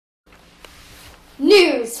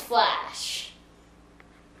News Flash!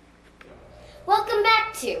 Welcome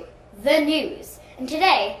back to The News, and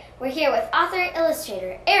today we're here with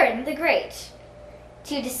author-illustrator Erin the Great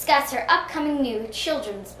to discuss her upcoming new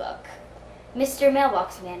children's book, Mr.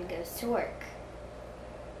 Mailbox Man Goes to Work.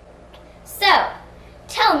 So,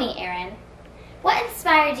 tell me, Erin, what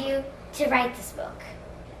inspired you to write this book?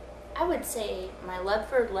 I would say my love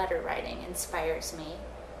for letter writing inspires me.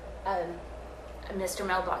 Mr.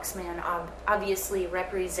 Mailbox Man obviously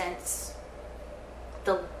represents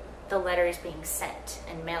the letters being sent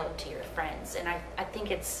and mailed to your friends, and I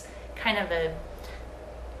think it's kind of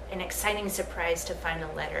an exciting surprise to find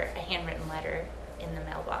a handwritten letter in the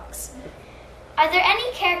mailbox. Are there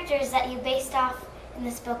any characters that you based off in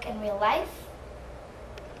this book in real life?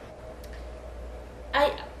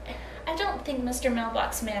 I don't think Mr.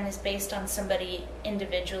 Mailbox Man is based on somebody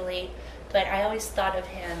individually, but I always thought of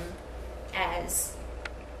him as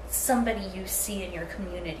somebody you see in your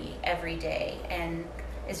community every day and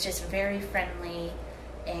is just very friendly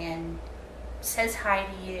and says hi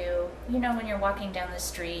to you. You know, when you're walking down the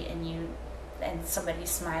street and somebody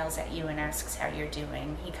smiles at you and asks how you're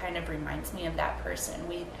doing, he kind of reminds me of that person.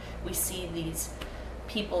 We see these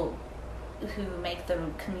people who make the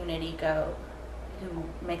community go, who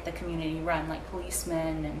make the community run, like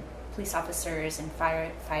policemen and police officers and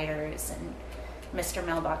firefighters, and Mr.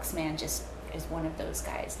 Mailbox Man just is one of those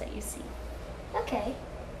guys that you see. Okay,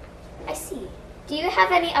 I see. Do you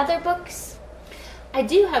have any other books? I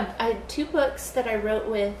had 2 books that I wrote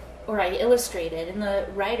with, or I illustrated, and the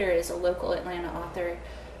writer is a local Atlanta author,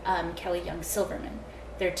 Kelly Young Silverman.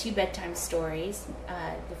 They're 2 bedtime stories,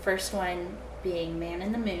 the first one being Man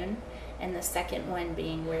in the Moon, and the second one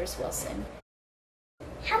being Where's Wilson?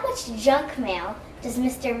 How much junk mail does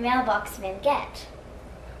Mr. Mailbox Man get?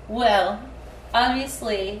 Well,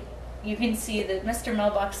 obviously, you can see that Mr.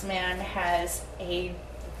 Mailbox Man has a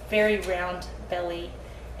very round belly,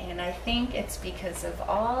 and I think it's because of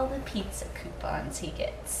all the pizza coupons he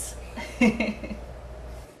gets.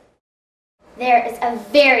 There is a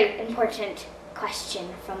very important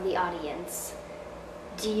question from the audience.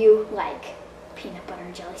 Do you like peanut butter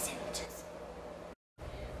and jelly sandwiches?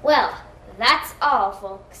 Well, that's all,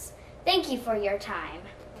 folks. Thank you for your time.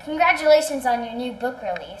 Congratulations on your new book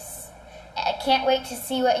release. I can't wait to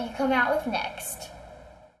see what you come out with next.